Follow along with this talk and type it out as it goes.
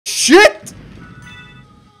Shit!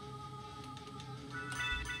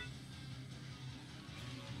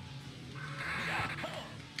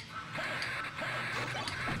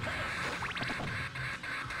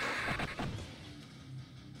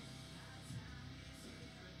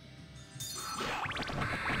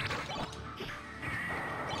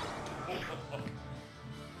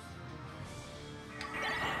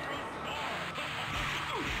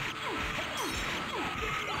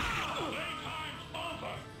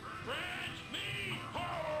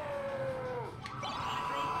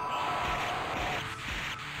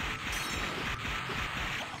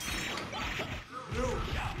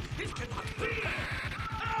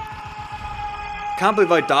 Can't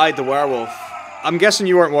believe I died the werewolf. I'm guessing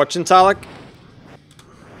you weren't watching, Talik.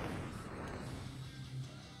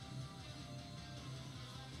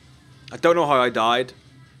 I don't know how I died.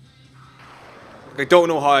 I don't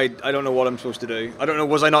know how I don't know what I'm supposed to do. I don't know,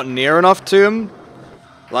 was I not near enough to him?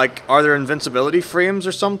 Like, are there invincibility frames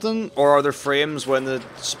or something? Or are there frames when the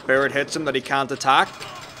spirit hits him that he can't attack?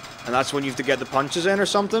 And that's when you have to get the punches in or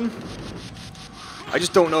something? I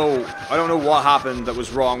just don't know. I don't know what happened that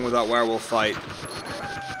was wrong with that werewolf fight.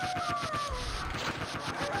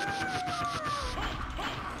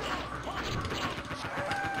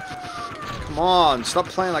 Come on, stop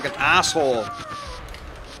playing like an asshole.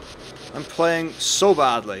 I'm playing so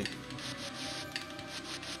badly.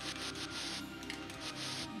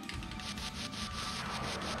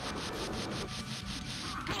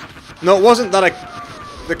 No, it wasn't that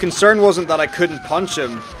the concern wasn't that I couldn't punch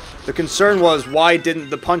him. The concern was, why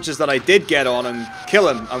didn't the punches that I did get on him kill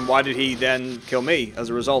him? And why did he then kill me as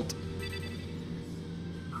a result?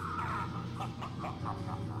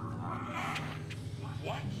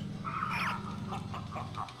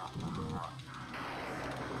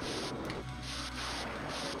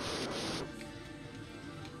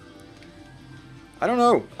 I don't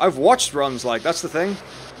know. I've watched runs like, that's the thing.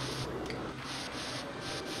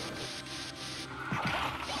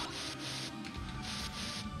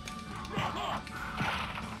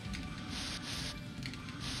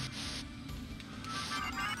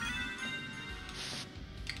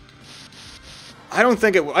 I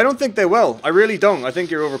don't think they will. I really don't. I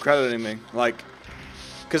think you're overcrediting me. Like,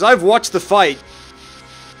 because I've watched the fight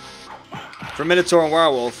for Minotaur and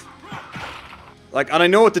Werewolf. Like, and I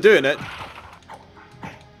know what to do in it.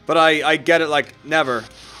 But I get it, like, never.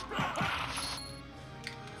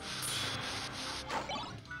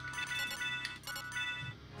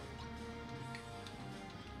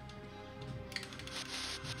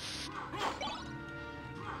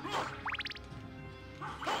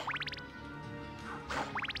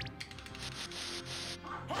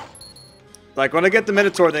 Like, when I get the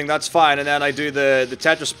Minotaur thing, that's fine, and then I do the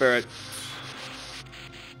Tetra Spirit.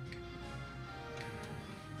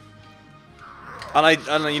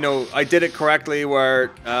 And you know, I did it correctly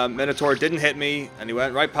where Minotaur didn't hit me, and he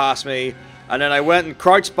went right past me. And then I went and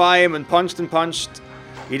crouched by him and punched and punched.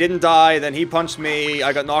 He didn't die, then he punched me,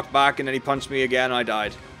 I got knocked back, and then he punched me again, and I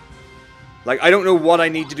died. Like, I don't know what I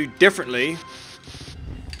need to do differently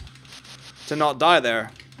to not die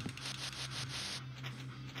there.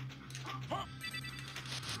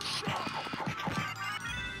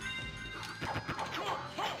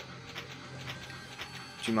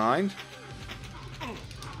 Do you mind?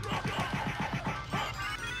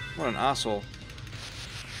 What an asshole.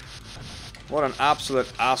 What an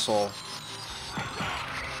absolute asshole.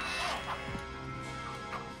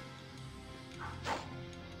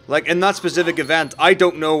 Like, in that specific event, I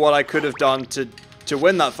don't know what I could have done to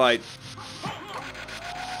win that fight.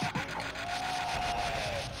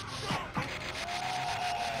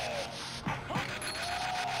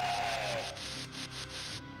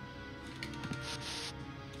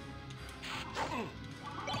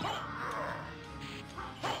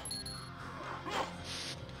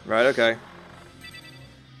 Right, okay.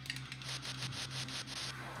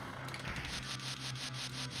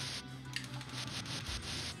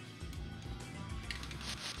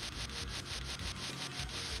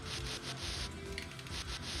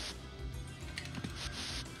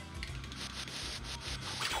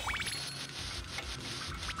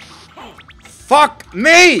 Fuck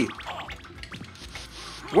me!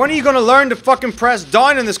 When are you gonna learn to fucking press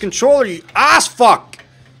down in this controller, you ass fuck?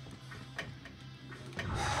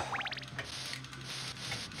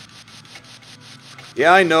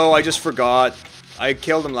 Yeah, I know, I just forgot. I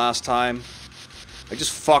killed him last time. I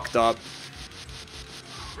just fucked up.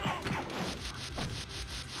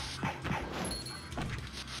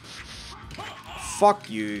 Fuck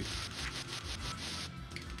you.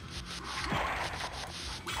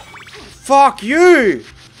 Fuck you!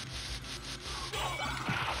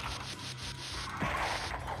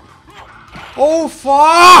 Oh,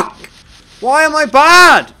 fuck! Why am I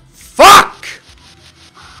bad? Fuck!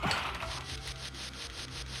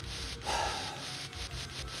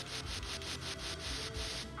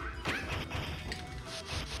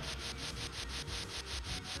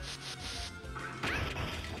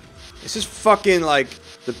 This is fucking like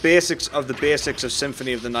the basics of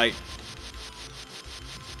Symphony of the Night.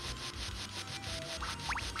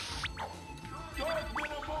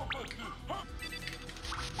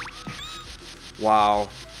 Wow.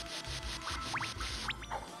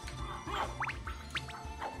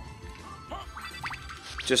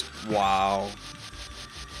 Just wow.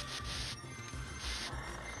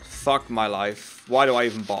 Fuck my life. Why do I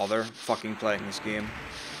even bother fucking playing this game?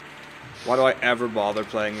 Why do I ever bother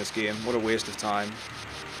playing this game? What a waste of time.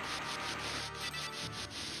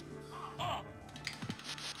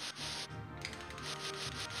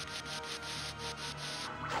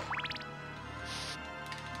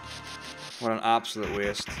 What an absolute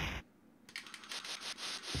waste.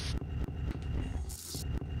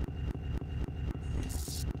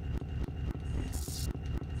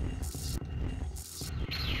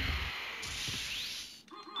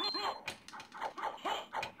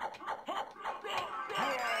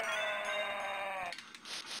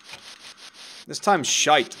 This time's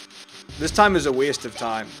shite. This time is a waste of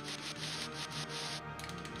time.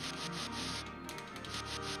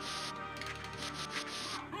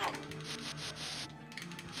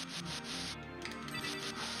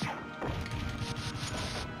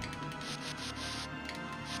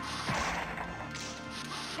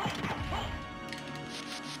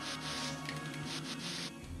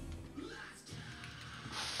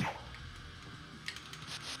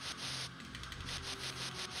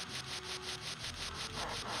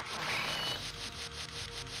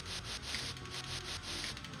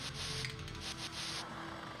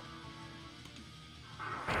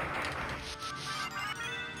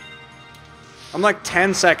 I'm like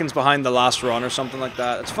 10 seconds behind the last run or something like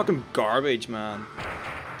that. It's fucking garbage, man.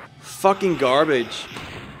 Fucking garbage.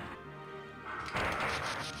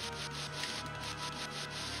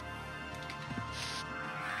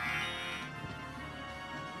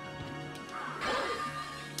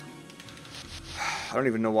 I don't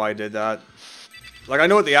even know why I did that. Like, I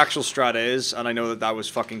know what the actual strat is, and I know that that was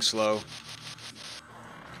fucking slow.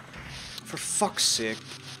 For fuck's sake.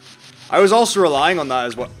 I was also relying on that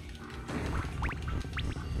as well.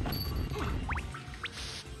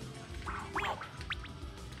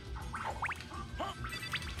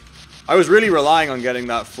 I was really relying on getting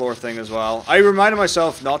that floor thing as well. I reminded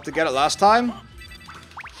myself not to get it last time.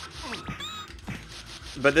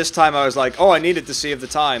 But this time I was like, oh, I needed to save the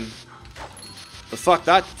time. But fuck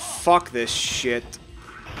that. Fuck this shit.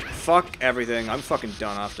 Fuck everything. I'm fucking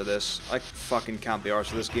done after this. I fucking can't be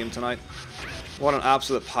arsed with this game tonight. What an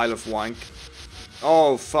absolute pile of wank.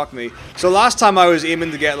 Oh, fuck me. So last time I was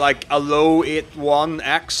aiming to get like a low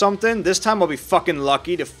 8-1x something. This time I'll be fucking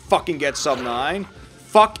lucky to fucking get sub 9.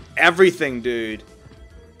 Fuck everything, dude.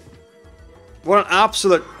 What an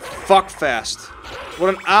absolute fuckfest.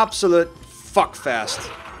 What an absolute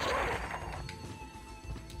fuckfest.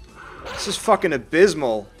 This is fucking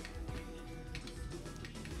abysmal.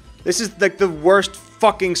 This is like the worst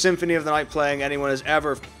fucking Symphony of the Night playing anyone has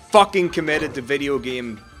ever fucking committed to video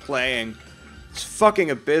game playing. It's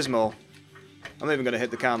fucking abysmal. I'm not even gonna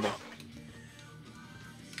hit the candle.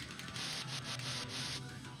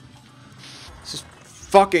 This is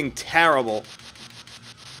fucking terrible.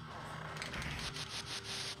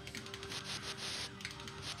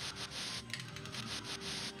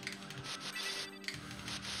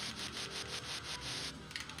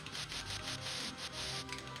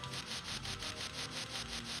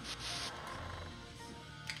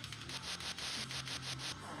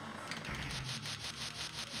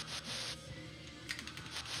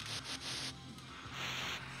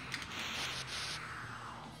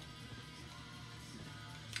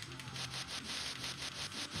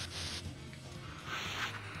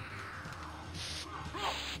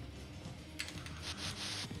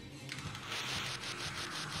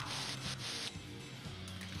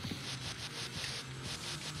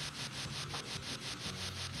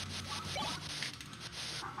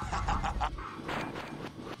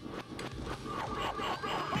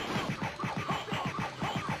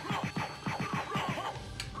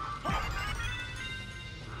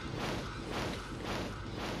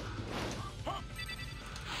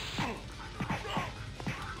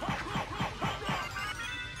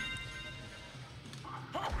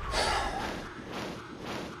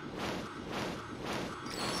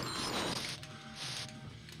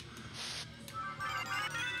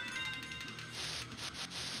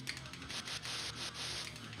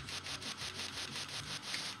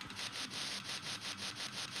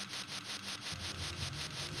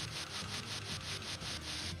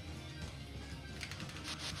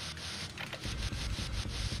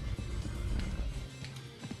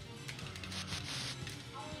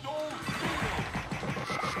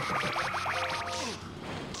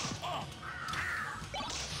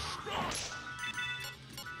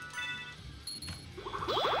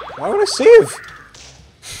 Why would I save?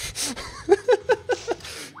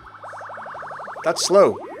 That's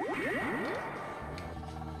slow.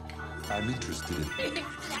 I'm interested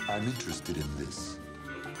in this.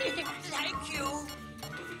 Thank you.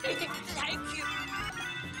 Thank you.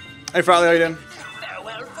 Hey, Farley, how you doing?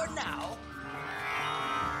 Farewell for now.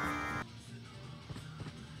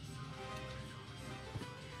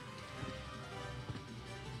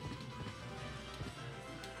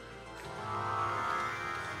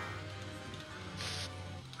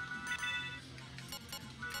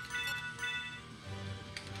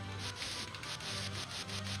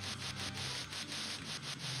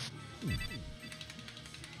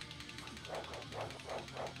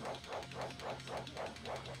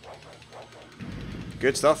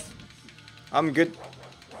 Good stuff. I'm good.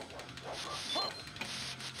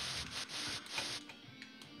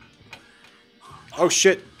 Oh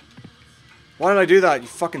shit. Why did I do that? You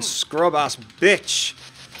fucking scrub ass bitch.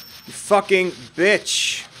 You fucking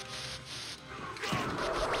bitch.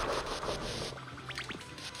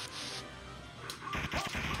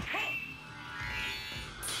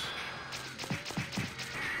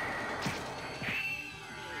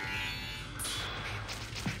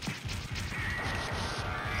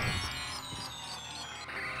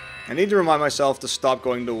 I need to remind myself to stop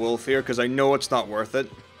going to wolf here because I know it's not worth it.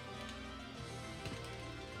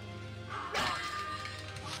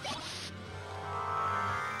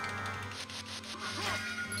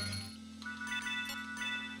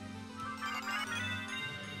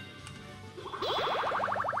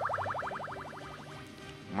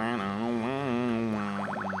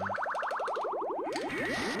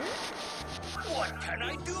 What can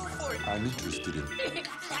I do for you? I'm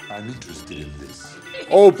interested in this.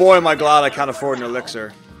 Oh boy, am I glad I can't afford an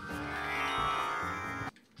elixir.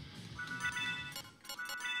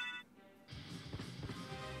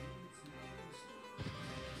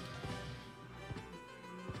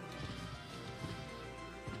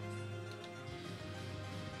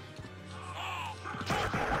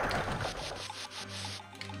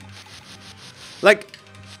 Like...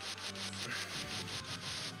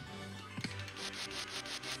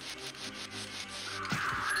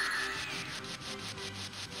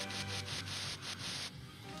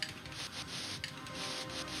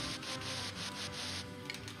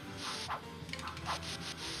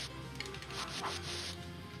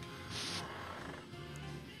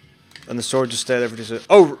 And the sword just stayed there for 2 seconds.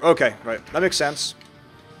 Oh, okay, right. That makes sense.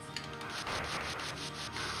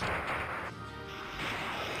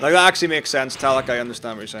 Like, that actually makes sense, Talak. I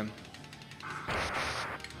understand what you're saying.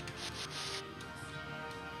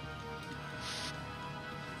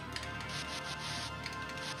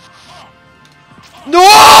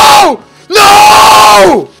 No!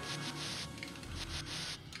 No!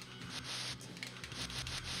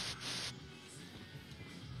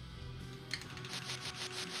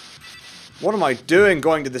 What am I doing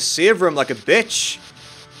going to the save room like a bitch?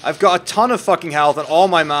 I've got a ton of fucking health and all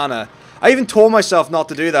my mana. I even told myself not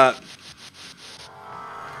to do that.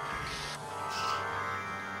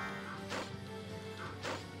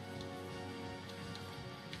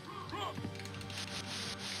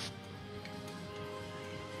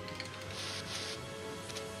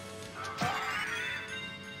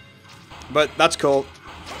 But that's cool.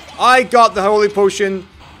 I got the holy potion.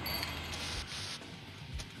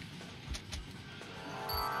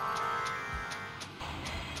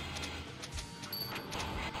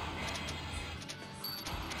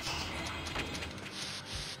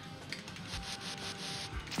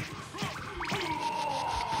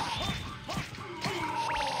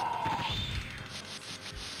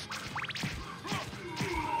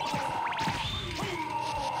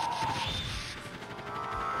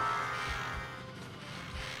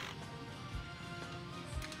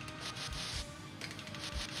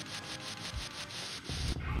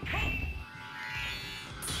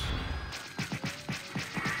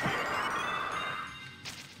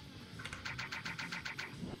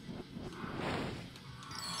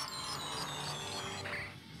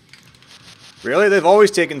 Really? They've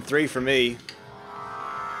always taken 3 from me.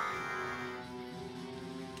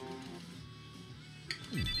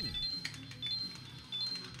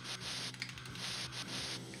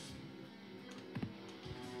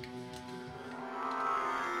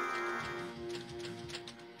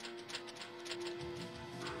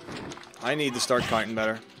 I need to start counting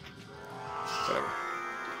better.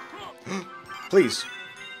 Whatever. Please.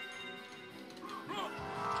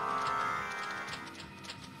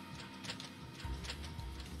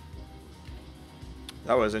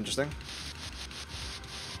 That was interesting.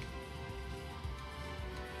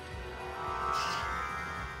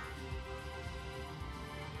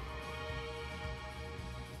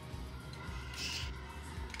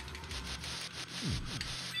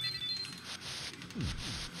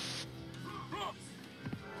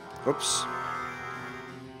 Oops.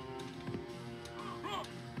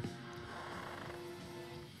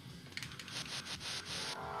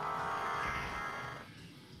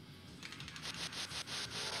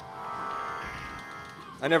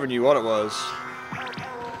 I never knew what it was.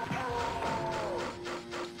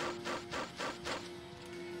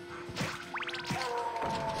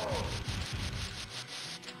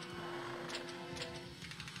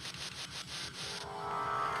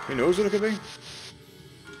 Who knows what it could be?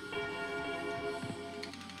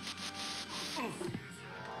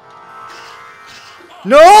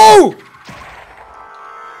 No!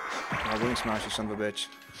 Oh, wing smash, you son of a bitch.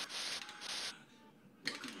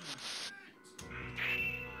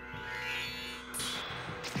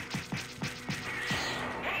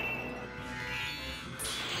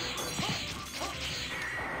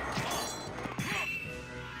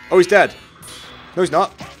 Oh, he's dead. No, he's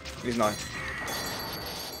not. He's not.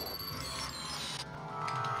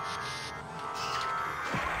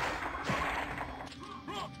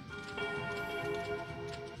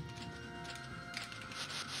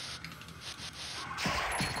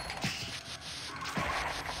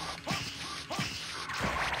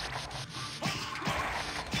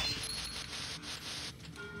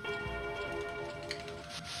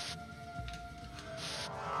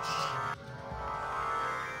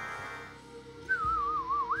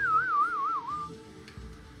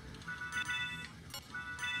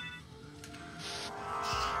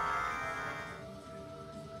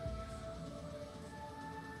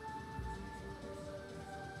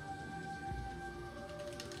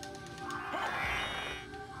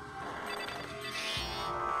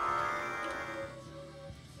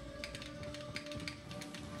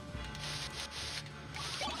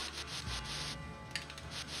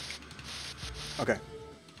 Okay.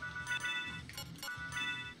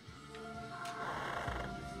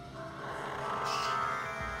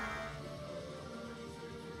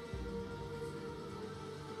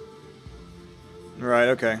 Right,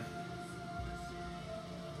 okay.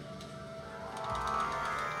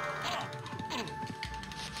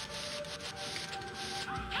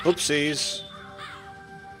 Oopsies.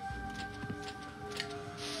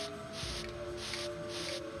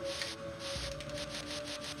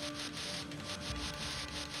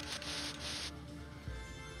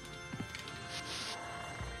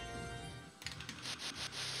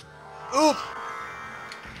 Oop!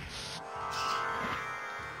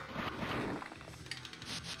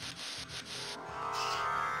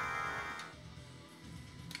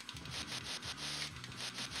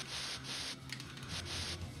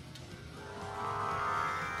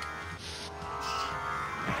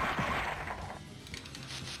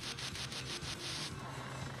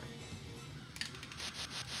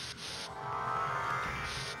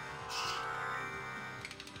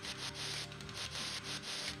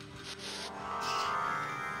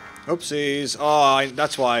 Oopsies. Oh,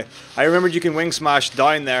 that's why. I remembered you can wing smash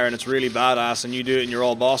down there and it's really badass and you do it and you're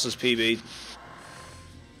all bosses, PB.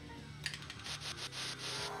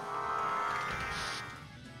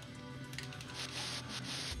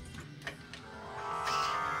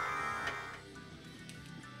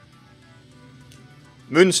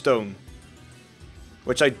 Moonstone.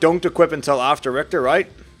 Which I don't equip until after Richter, right?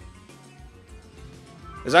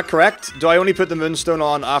 Is that correct? Do I only put the Moonstone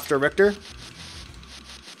on after Richter?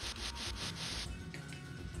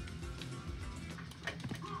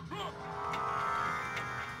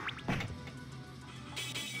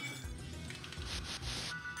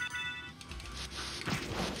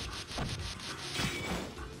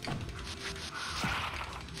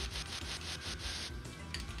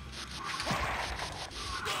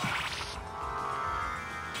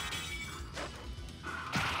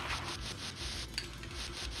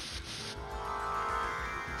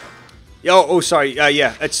 Oh, sorry.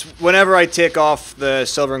 Yeah, it's whenever I take off the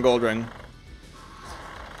silver and gold ring.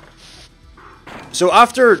 So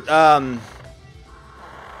after, hang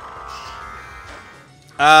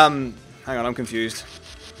on, I'm confused.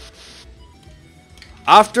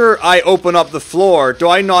 After I open up the floor, do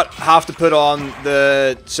I not have to put on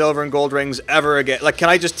the silver and gold rings ever again? Like, can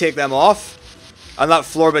I just take them off? And that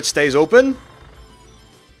floor bit stays open?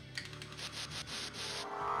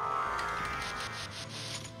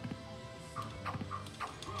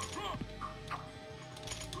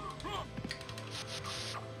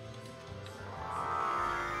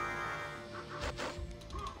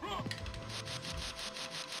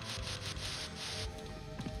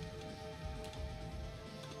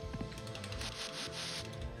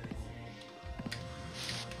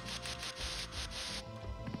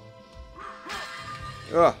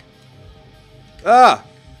 Ugh. Ah!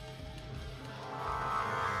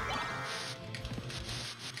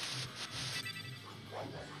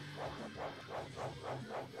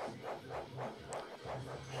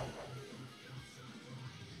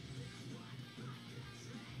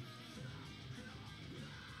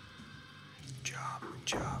 Job.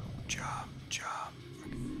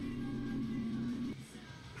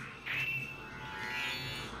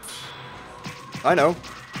 I know.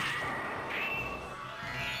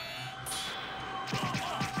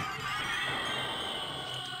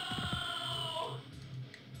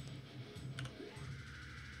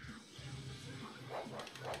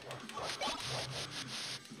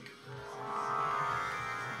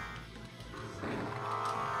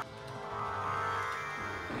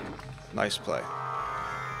 Nice play.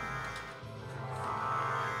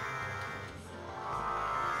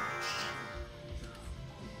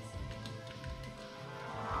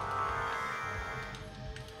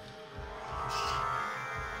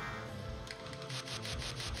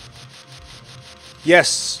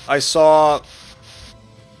 Yes, I saw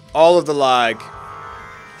all of the lag.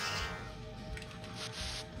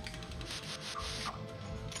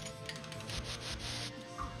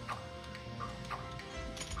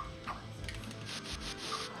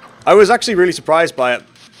 I was actually really surprised by it.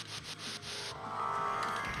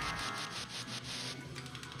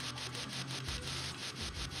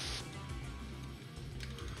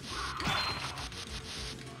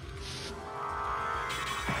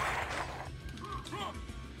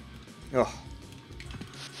 Oh.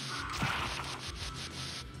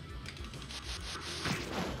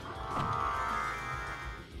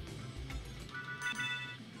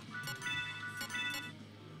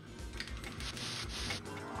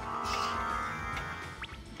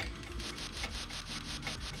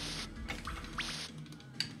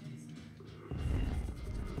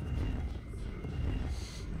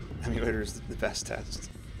 Emulator is the best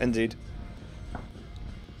test. Indeed.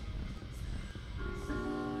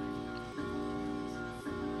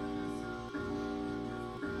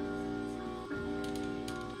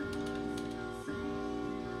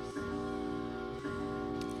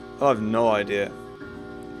 I have no idea.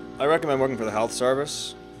 I recommend working for the health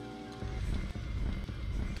service.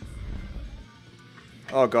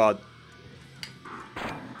 Oh god.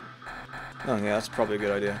 Oh yeah, that's probably a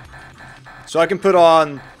good idea. So I can put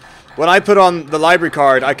on... When I put on the library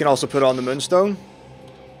card, I can also put on the moonstone.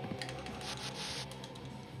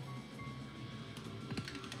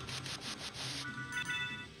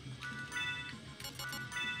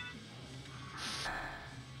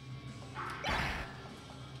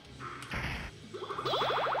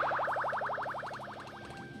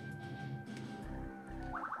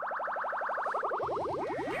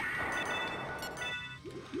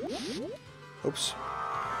 Oops.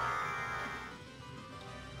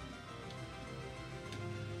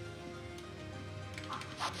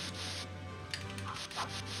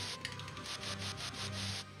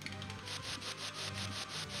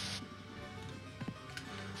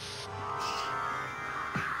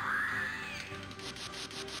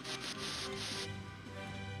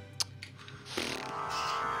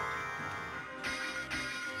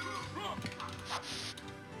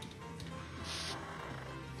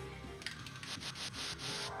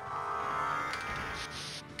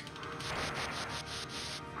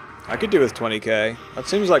 I could do with 20k. That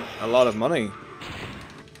seems like a lot of money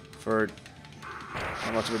for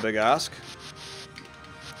not much of a big ask.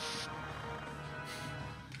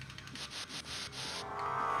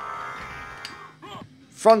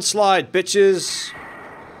 Front slide, bitches.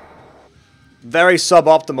 Very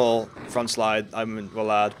suboptimal front slide, I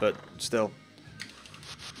will add, but still.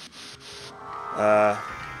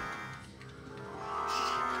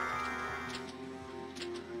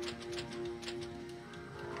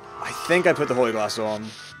 I think I put the Holy Glass on.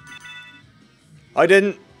 I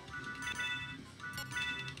didn't.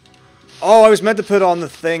 Oh, I was meant to put on the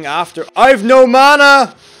thing after. I've no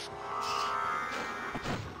mana!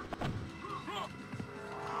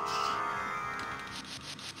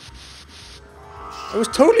 It was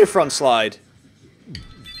totally a front slide.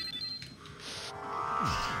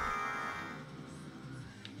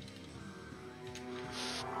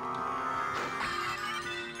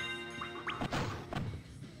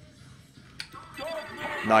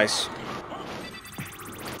 Nice.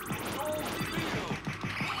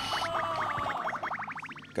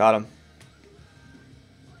 Got him.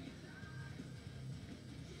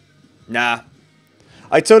 Nah.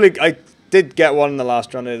 I did get one in the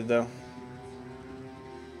last run, though.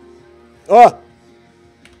 Oh!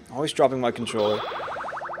 Always dropping my controller.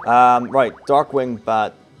 Right, Darkwing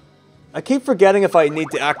Bat. I keep forgetting if I need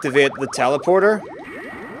to activate the teleporter.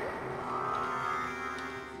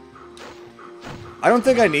 I don't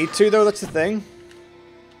think I need to, though, that's the thing.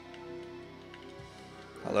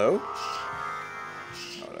 Hello? Oh,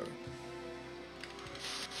 whatever.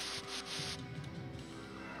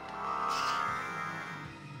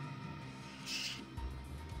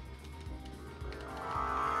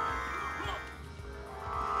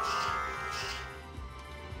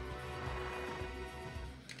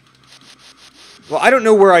 Well, I don't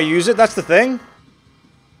know where I use it, that's the thing.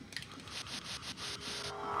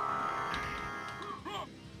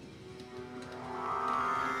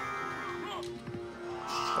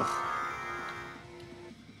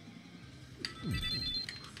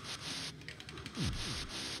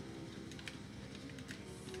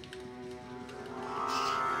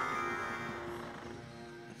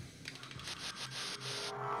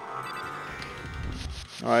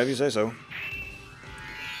 Alright, if you say so.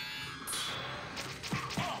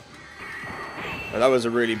 Oh, that was a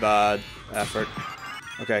really bad effort.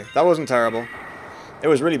 Okay, that wasn't terrible. It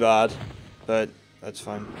was really bad, but that's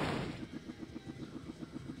fine.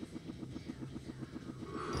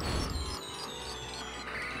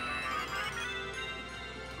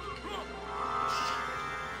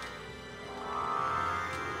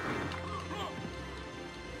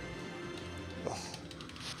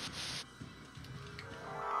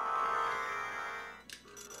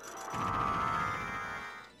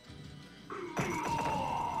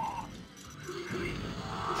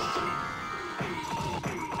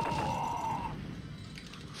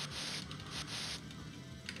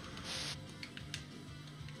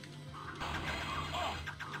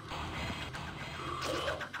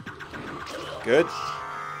 Good.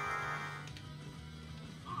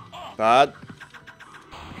 Bad.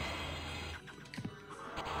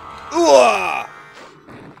 Ooh!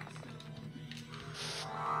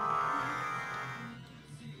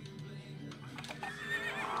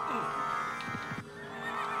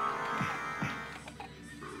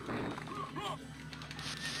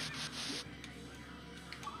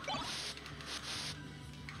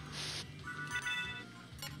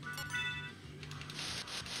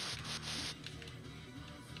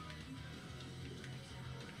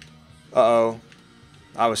 Uh-oh.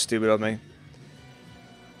 That was stupid of me.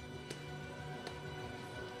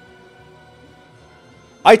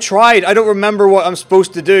 I tried. I don't remember what I'm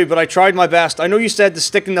supposed to do, but I tried my best. I know you said to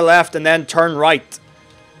stick in the left and then turn right.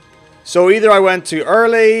 So either I went too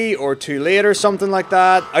early or too late or something like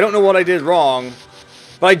that. I don't know what I did wrong.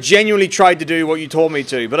 But I genuinely tried to do what you told me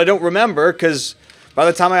to. But I don't remember because by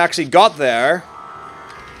the time I actually got there...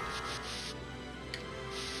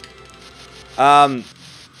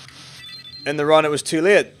 in the run, it was too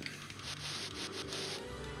late.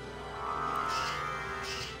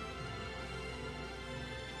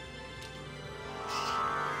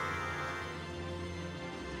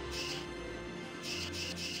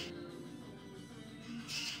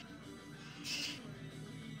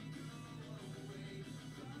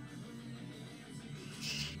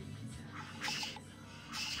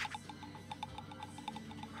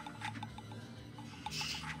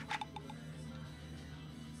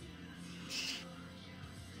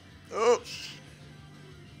 Oh.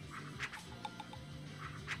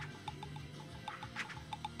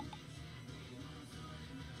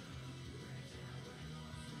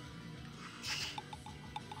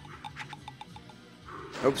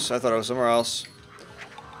 Oops, I thought I was somewhere else.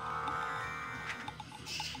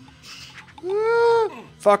 Ah,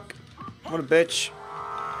 fuck. What a bitch.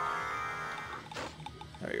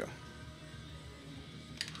 There you go.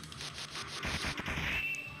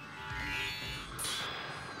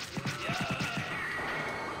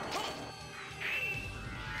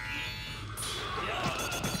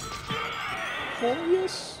 Oh,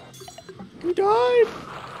 yes. We died.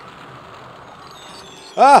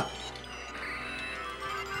 Ah!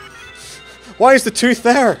 Why is the tooth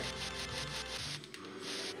there?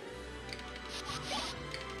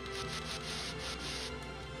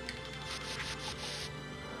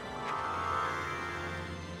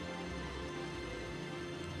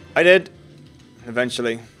 I did.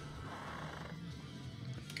 Eventually.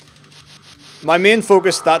 My main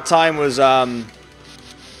focus that time was,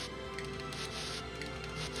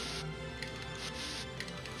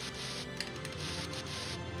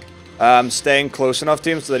 staying close enough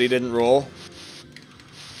to him so that he didn't roll.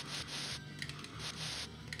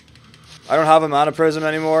 I don't have a mana prism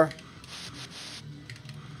anymore.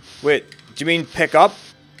 Wait, do you mean pick up?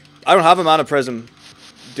 I don't have a mana prism.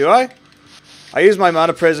 Do I? I use my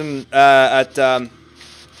mana prism at oh,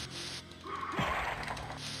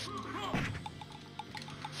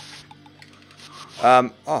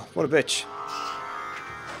 what a bitch.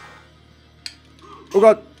 Oh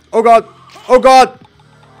god. Oh god. Oh god.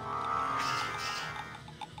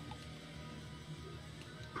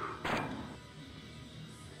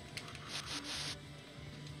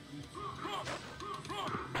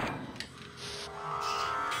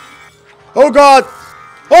 Oh god!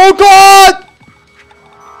 Oh god!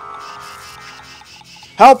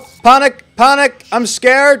 Help! Panic! Panic! I'm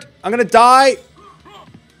scared! I'm gonna die!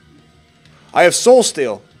 I have soul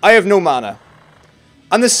steal. I have no mana.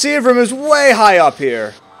 And the save room is way high up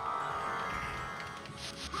here.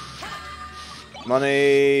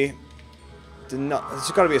 Money.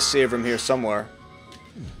 There's got to be a save room here somewhere.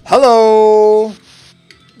 Hello.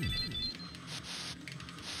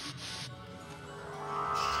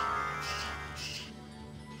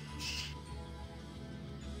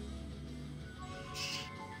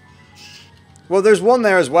 Well, there's one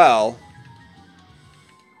there as well.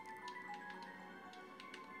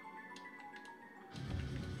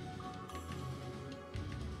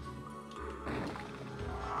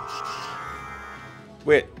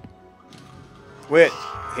 Wait. Wait.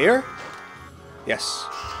 Here? Yes.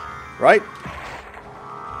 Right?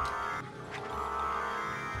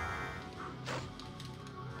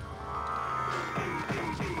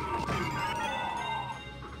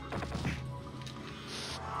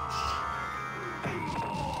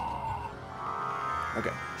 Okay.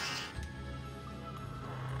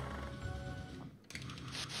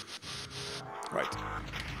 Right.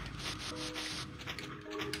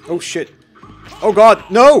 Oh shit. Oh god,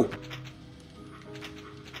 no!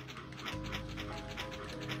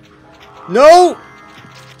 No!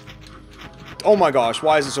 Oh my gosh,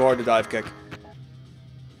 why is it so hard to dive kick?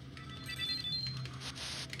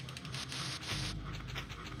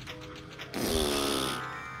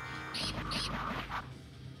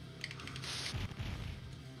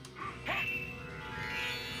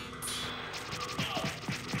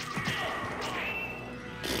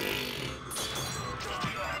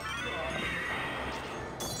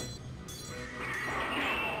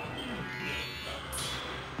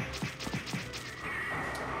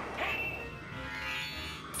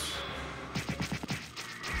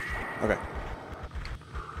 Okay.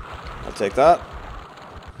 I'll take that.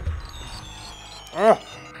 Ugh.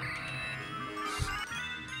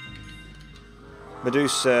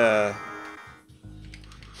 Medusa.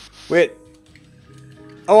 Wait.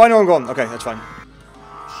 Oh, I know I'm going. Okay, that's fine.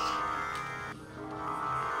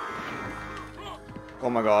 Oh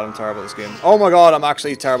my god, I'm terrible at this game. Oh my god, I'm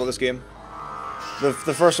actually terrible at this game. The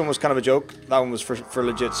first one was kind of a joke. That one was for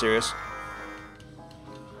legit serious.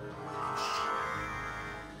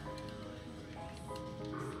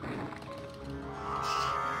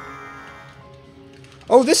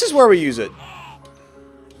 Oh, this is where we use it.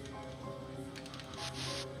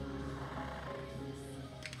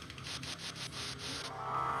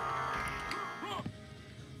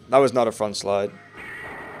 That was not a front slide.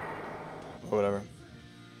 Or whatever.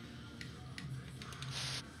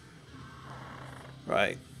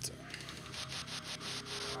 Right.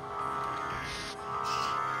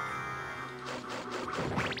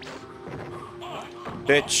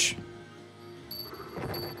 Bitch.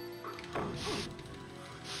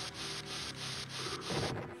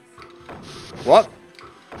 What?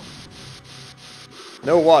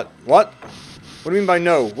 No what? What? What do you mean by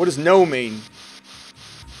no? What does no mean?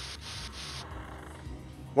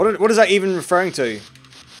 What is that even referring to?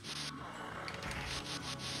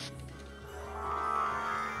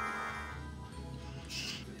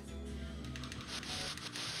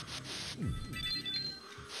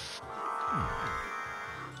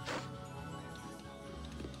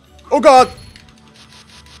 Oh god!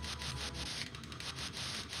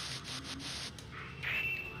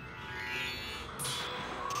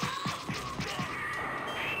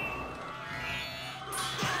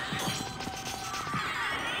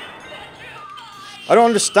 I don't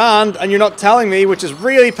understand, and you're not telling me, which is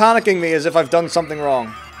really panicking me as if I've done something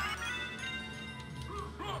wrong.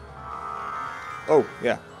 Oh,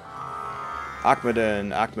 yeah.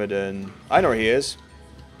 Akmadin. I know where he is.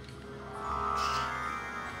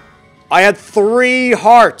 I had 3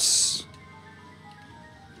 hearts!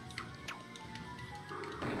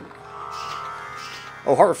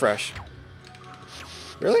 Oh, heart refresh.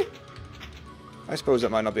 Really? I suppose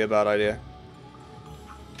that might not be a bad idea.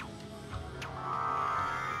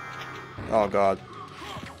 Oh god.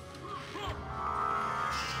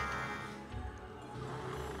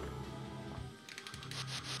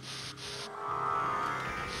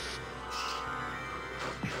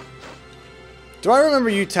 Do I remember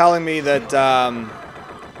you telling me that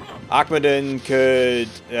Akmadin could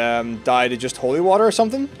die to just holy water or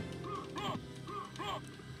something?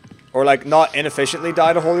 Or like not inefficiently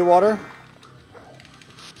die to holy water?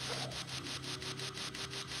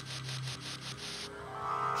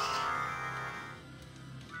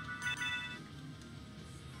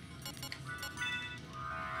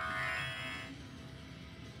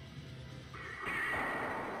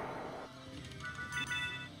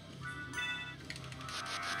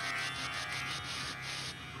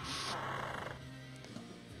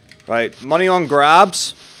 Right, money on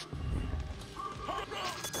grabs.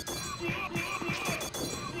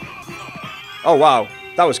 Oh, wow.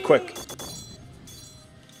 That was quick.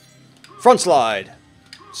 Front slide.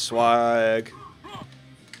 Swag.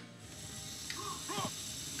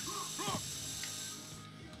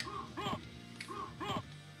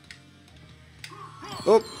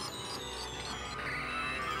 Oh.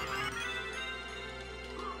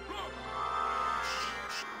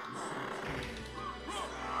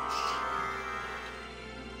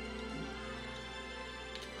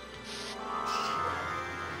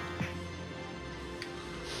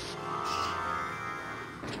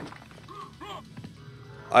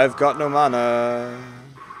 I've got no mana.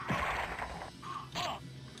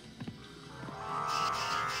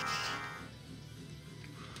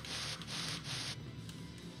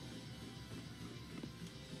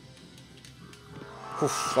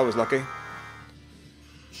 Oof, that was lucky. Am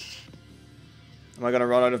I gonna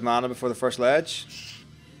run out of mana before the first ledge?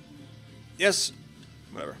 Yes.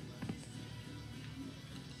 Whatever.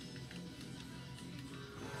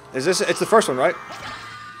 Is this? It's the first one, right?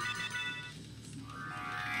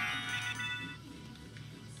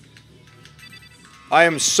 I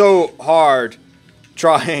am so hard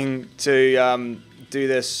trying to do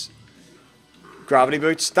this gravity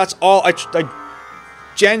boots. That's all. I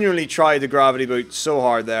genuinely tried the gravity boot so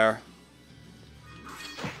hard there.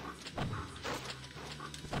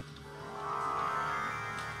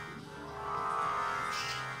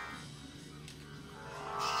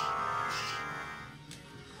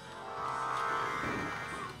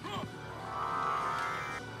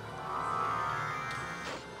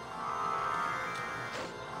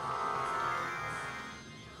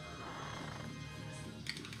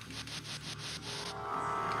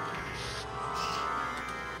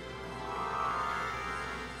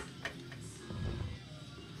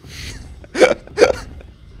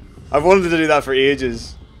 I've wanted to do that for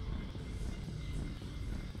ages.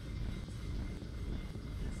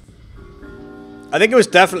 I think it was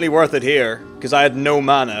definitely worth it here, because I had no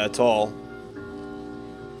mana at all.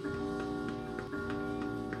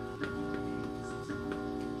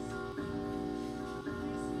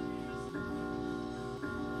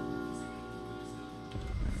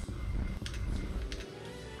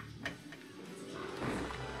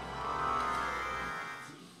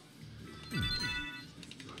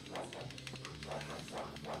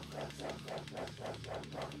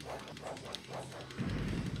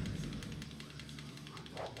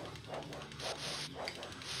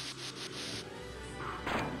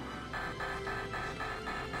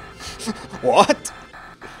 What?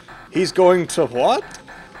 He's going to what?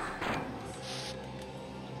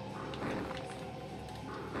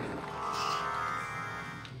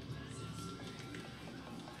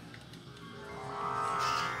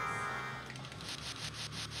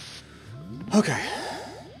 Okay.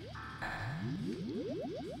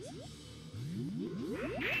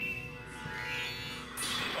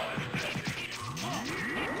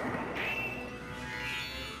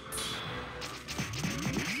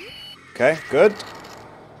 Okay, good.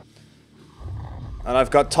 And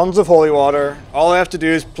I've got tons of holy water. All I have to do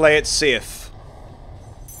is play it safe.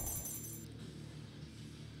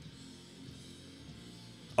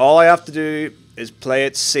 All I have to do is play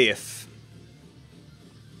it safe.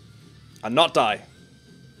 And not die.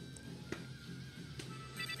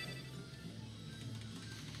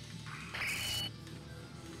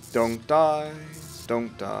 Don't die.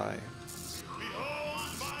 Don't die.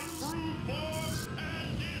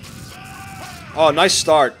 Oh, nice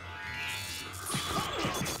start.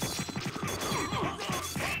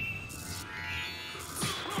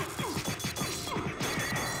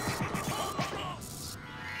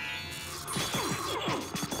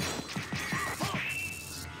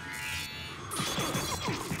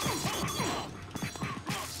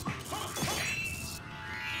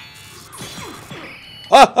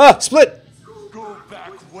 Split! Go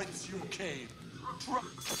back whence you came.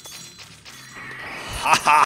 Ha ha